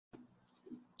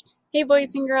Hey,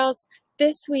 boys and girls.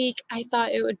 This week, I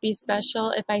thought it would be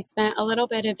special if I spent a little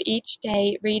bit of each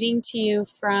day reading to you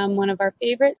from one of our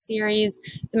favorite series,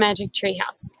 The Magic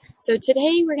Treehouse. So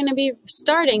today, we're going to be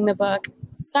starting the book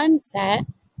Sunset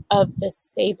of the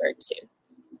Sabertooth.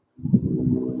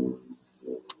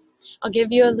 I'll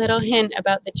give you a little hint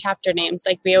about the chapter names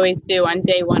like we always do on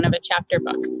day one of a chapter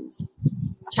book.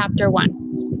 Chapter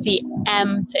 1, The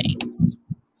M Things.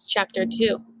 Chapter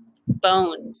 2,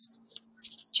 Bones.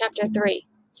 Chapter 3,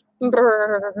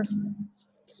 Brrr.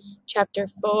 Chapter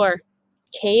 4,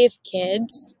 Cave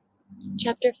Kids.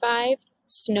 Chapter 5,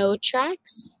 Snow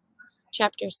Tracks.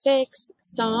 Chapter 6,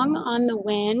 Song on the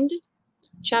Wind.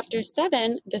 Chapter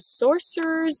 7, The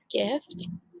Sorcerer's Gift.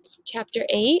 Chapter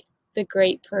 8, The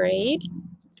Great Parade.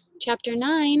 Chapter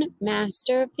 9,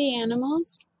 Master of the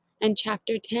Animals. And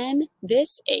Chapter 10,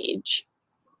 This Age.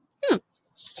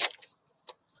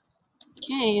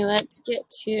 Okay, let's get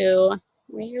to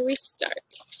where we start.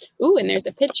 Ooh, and there's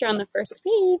a picture on the first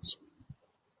page.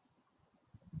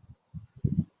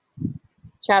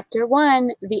 Chapter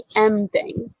 1, The M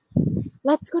Things.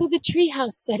 Let's go to the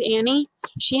treehouse, said Annie.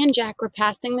 She and Jack were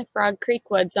passing the Frog Creek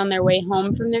woods on their way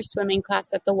home from their swimming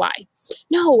class at the Y.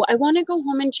 No, I want to go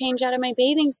home and change out of my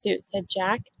bathing suit, said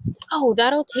Jack. Oh,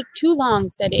 that'll take too long,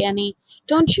 said Annie.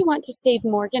 Don't you want to save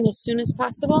Morgan as soon as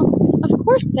possible? Of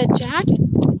course, said Jack.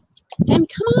 Then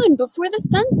come on, before the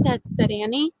sun sets, said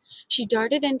Annie. She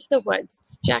darted into the woods.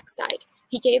 Jack sighed.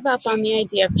 He gave up on the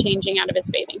idea of changing out of his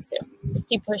bathing suit.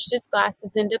 He pushed his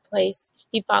glasses into place.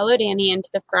 He followed Annie into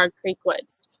the Frog Creek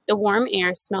woods. The warm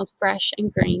air smelled fresh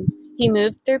and green. He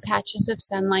moved through patches of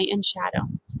sunlight and shadow.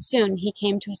 Soon he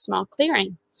came to a small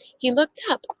clearing. He looked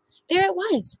up. There it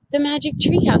was, the magic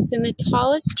treehouse in the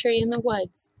tallest tree in the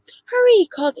woods. Hurry,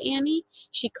 called Annie.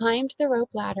 She climbed the rope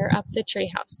ladder up the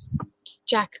treehouse.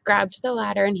 Jack grabbed the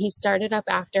ladder and he started up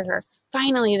after her.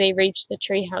 Finally, they reached the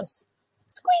treehouse.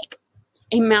 Squeak!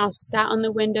 A mouse sat on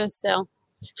the windowsill.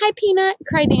 Hi, Peanut,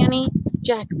 cried Annie.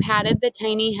 Jack patted the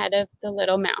tiny head of the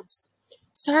little mouse.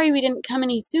 Sorry we didn't come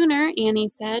any sooner, Annie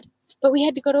said, but we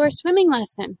had to go to our swimming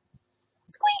lesson.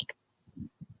 Squeak!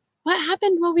 What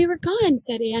happened while we were gone,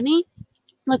 said Annie,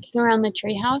 looking around the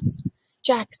treehouse.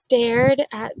 Jack stared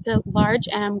at the large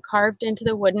M carved into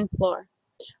the wooden floor.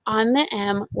 On the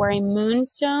M were a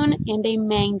moonstone and a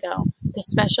mango, the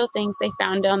special things they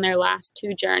found on their last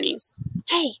two journeys.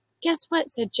 Hey, guess what,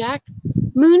 said Jack.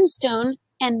 Moonstone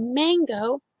and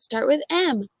mango start with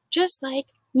M, just like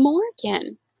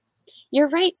Morgan. You're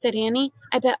right, said Annie.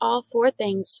 I bet all four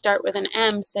things start with an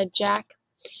M, said Jack.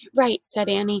 Right, said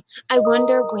Annie. I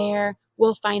wonder where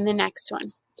we'll find the next one.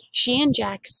 She and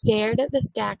Jack stared at the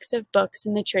stacks of books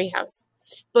in the treehouse.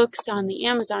 Books on the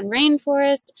Amazon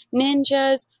rainforest,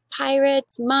 ninjas,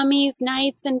 pirates, mummies,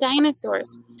 knights, and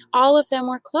dinosaurs. All of them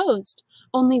were closed.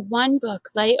 Only one book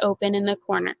lay open in the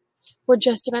corner. We're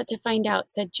just about to find out,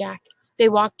 said Jack. They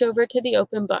walked over to the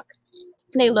open book.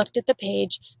 They looked at the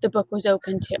page the book was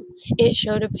open to. It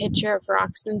showed a picture of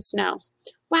rocks and snow.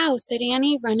 Wow, said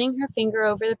Annie, running her finger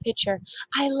over the picture.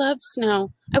 I love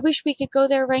snow. I wish we could go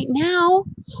there right now.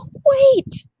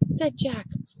 Wait, said Jack.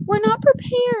 We're not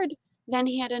prepared. Then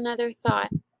he had another thought.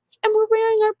 And we're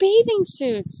wearing our bathing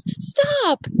suits.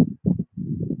 Stop!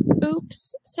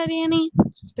 Oops, said Annie.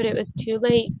 But it was too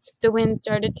late. The wind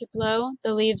started to blow,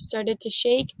 the leaves started to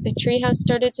shake, the treehouse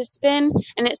started to spin,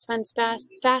 and it spun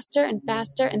faster and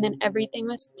faster, and then everything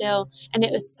was still, and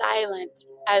it was silent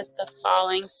as the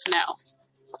falling snow.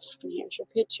 And here's your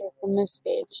picture from this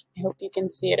page. I hope you can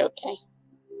see it okay.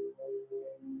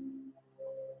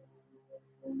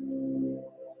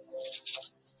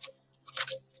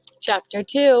 Chapter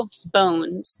 2,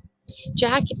 Bones.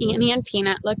 Jack, Annie, and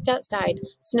Peanut looked outside.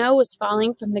 Snow was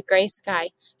falling from the gray sky.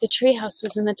 The treehouse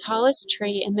was in the tallest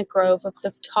tree in the grove of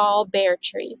the tall bare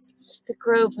trees. The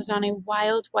grove was on a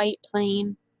wild white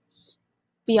plain.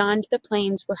 Beyond the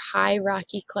plains were high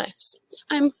rocky cliffs.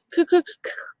 I'm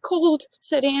cold,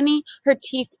 said Annie. Her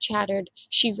teeth chattered.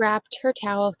 She wrapped her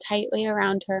towel tightly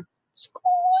around her.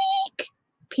 Squeak!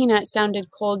 Peanut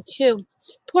sounded cold, too.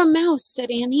 Poor mouse,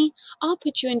 said Annie. I'll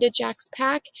put you into Jack's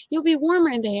pack. You'll be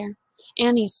warmer there.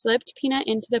 Annie slipped Peanut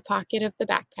into the pocket of the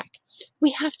backpack.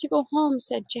 We have to go home,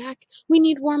 said Jack. We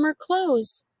need warmer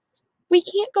clothes. We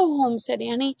can't go home, said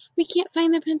Annie. We can't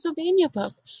find the Pennsylvania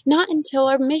book. Not until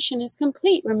our mission is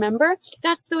complete, remember?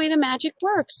 That's the way the magic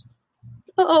works.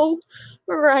 Oh,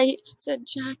 right, said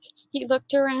Jack. He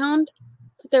looked around,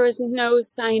 but there was no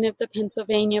sign of the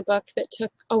Pennsylvania book that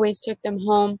always took them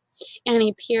home.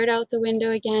 Annie peered out the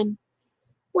window again.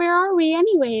 Where are we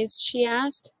anyways? She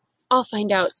asked. I'll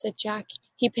find out, said Jack.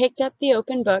 He picked up the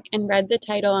open book and read the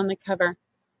title on the cover.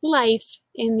 Life,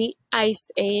 in the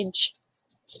Ice Age.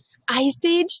 Ice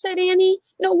Age, said Annie.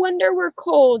 No wonder we're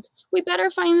cold. We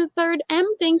better find the third M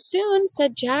thing soon,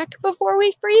 said Jack, before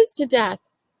we freeze to death.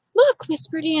 Look,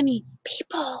 whispered Annie.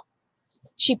 People.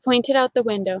 She pointed out the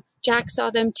window. Jack saw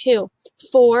them too.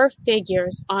 4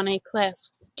 figures on a cliff.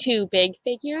 2 big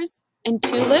figures and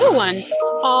 2 little ones,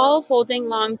 all holding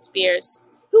long spears.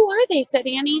 Who are they? Said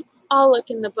Annie. I'll look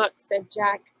in the book, said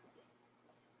Jack.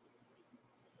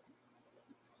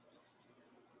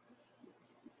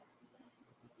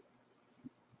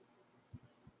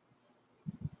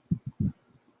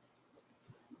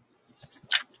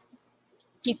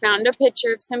 He found a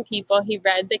picture of some people. He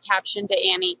read the caption to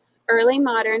Annie. Early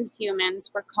modern humans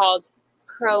were called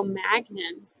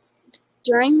Cro-Magnons.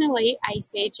 During the late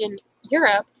Ice Age in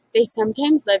Europe, they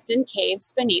sometimes lived in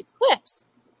caves beneath cliffs.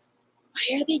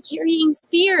 Why are they carrying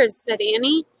spears? Said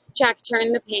Annie. Jack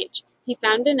turned the page. He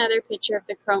found another picture of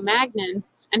the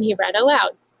Cro-Magnons, and he read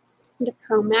aloud. The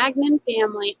Cro-Magnon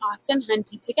family often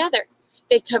hunted together.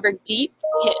 They covered deep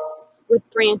pits with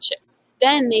branches.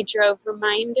 Then they drove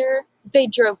reindeer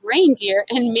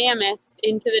and mammoths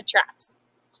into the traps.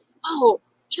 Oh,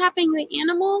 trapping the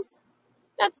animals?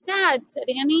 That's sad, said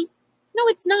Annie. No,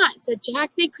 it's not, said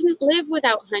Jack. They couldn't live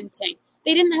without hunting.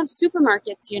 They didn't have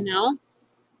supermarkets, you know.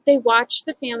 They watched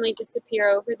the family disappear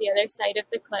over the other side of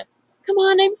the cliff. Come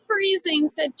on, I'm freezing,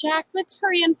 said Jack. Let's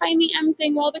hurry and find the M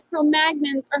thing while the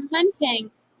Cro-Magnons are hunting.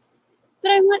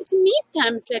 But I want to meet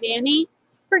them, said Annie.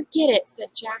 Forget it, said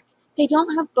Jack. They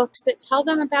don't have books that tell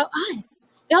them about us.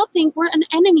 They'll think we're an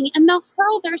enemy and they'll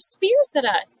hurl their spears at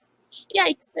us.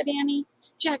 Yikes, said Annie.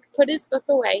 Jack put his book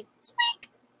away. Squeak!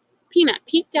 Peanut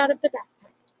peeked out of the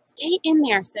backpack. Stay in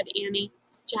there, said Annie.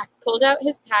 Jack pulled out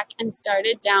his pack and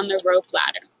started down the rope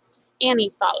ladder.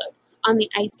 Annie followed. On the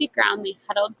icy ground, they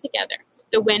huddled together.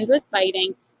 The wind was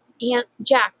biting, and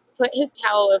Jack put his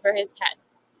towel over his head.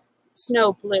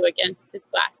 Snow blew against his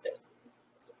glasses.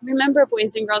 Remember,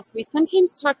 boys and girls, we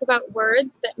sometimes talk about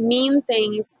words that mean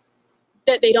things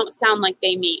that they don't sound like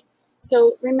they mean.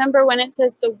 So remember when it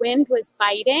says the wind was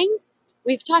biting?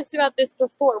 We've talked about this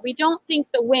before. We don't think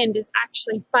the wind is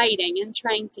actually biting and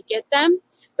trying to get them,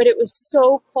 but it was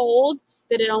so cold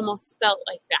that it almost felt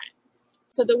like that.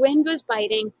 So the wind was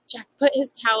biting. Jack put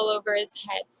his towel over his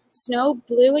head. Snow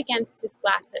blew against his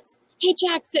glasses. Hey,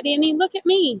 Jack, said Annie, look at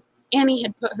me. Annie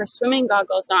had put her swimming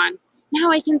goggles on.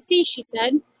 Now I can see, she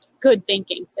said. Good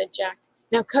thinking, said Jack.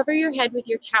 Now cover your head with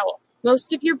your towel.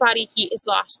 Most of your body heat is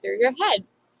lost through your head.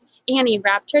 Annie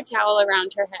wrapped her towel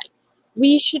around her head.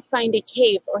 We should find a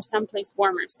cave or someplace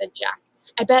warmer, said Jack.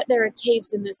 I bet there are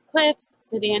caves in those cliffs,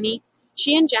 said Annie.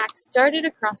 She and Jack started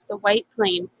across the white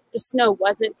plain. The snow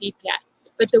wasn't deep yet,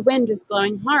 but the wind was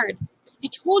blowing hard. I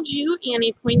told you,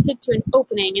 Annie pointed to an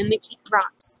opening in the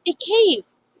rocks. A cave!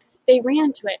 They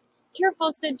ran to it.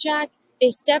 Careful, said Jack.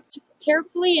 They stepped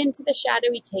carefully into the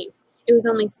shadowy cave. It was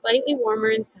only slightly warmer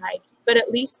inside, but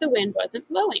at least the wind wasn't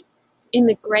blowing. In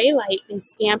the gray light, they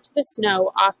stamped the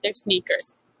snow off their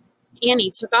sneakers.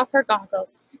 Annie took off her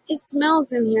goggles. It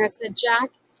smells in here, said Jack.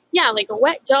 Yeah, like a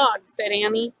wet dog, said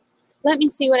Annie. Let me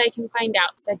see what I can find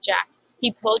out, said Jack.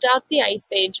 He pulled out the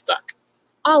Ice Age book.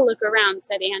 I'll look around,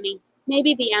 said Annie.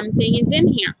 Maybe the M thing is in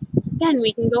here. Then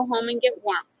we can go home and get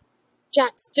warm.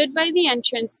 Jack stood by the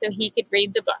entrance so he could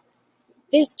read the book.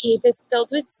 This cave is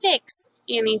filled with sticks,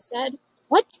 Annie said.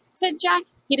 What? Said Jack.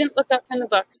 He didn't look up from the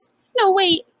books. No,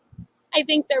 wait. I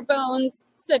think they're bones,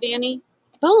 said Annie.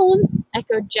 Bones?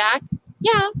 Echoed Jack.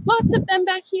 Yeah, lots of them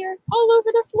back here, all over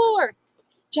the floor.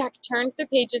 Jack turned the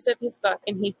pages of his book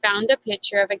and he found a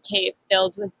picture of a cave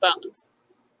filled with bones.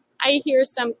 I hear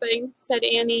something, said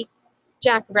Annie.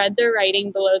 Jack read the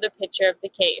writing below the picture of the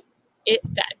cave. It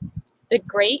said, the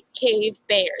great cave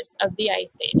bears of the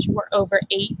Ice Age were over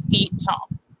 8 feet tall.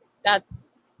 That's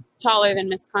taller than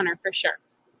Miss Connor for sure.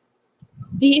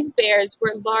 These bears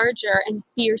were larger and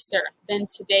fiercer than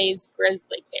today's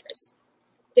grizzly bears.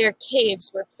 Their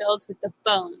caves were filled with the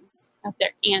bones of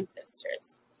their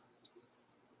ancestors.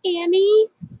 Annie,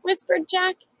 whispered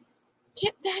Jack,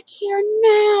 get back here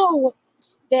now.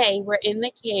 They were in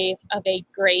the cave of a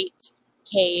great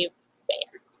cave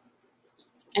bear.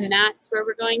 And that's where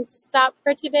we're going to stop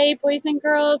for today, boys and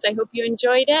girls. I hope you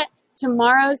enjoyed it.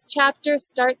 Tomorrow's chapter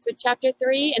starts with chapter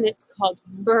 3, and it's called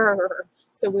Brr.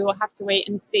 So we will have to wait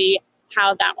and see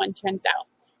how that one turns out.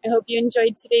 I hope you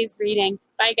enjoyed today's reading.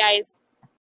 Bye, guys.